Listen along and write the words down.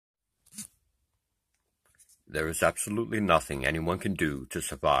There is absolutely nothing anyone can do to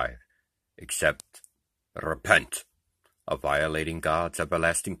survive, except repent of violating God's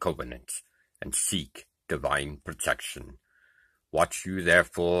everlasting covenant and seek divine protection. Watch you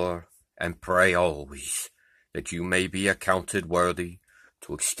therefore, and pray always, that you may be accounted worthy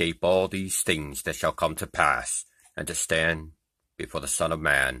to escape all these things that shall come to pass, and to stand before the Son of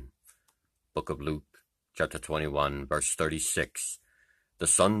Man. Book of Luke, chapter 21, verse 36. The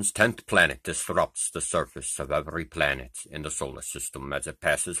sun's 10th planet disrupts the surface of every planet in the solar system as it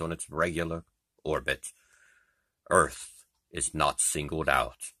passes on its regular orbit. Earth is not singled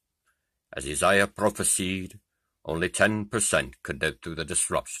out. As Isaiah prophesied, only 10% could live through the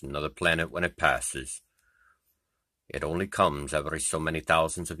disruption of the planet when it passes. It only comes every so many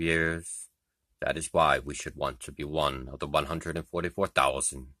thousands of years. That is why we should want to be one of the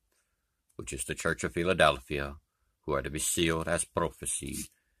 144,000, which is the Church of Philadelphia, who are to be sealed as prophesied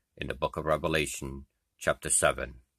in the book of Revelation, chapter 7.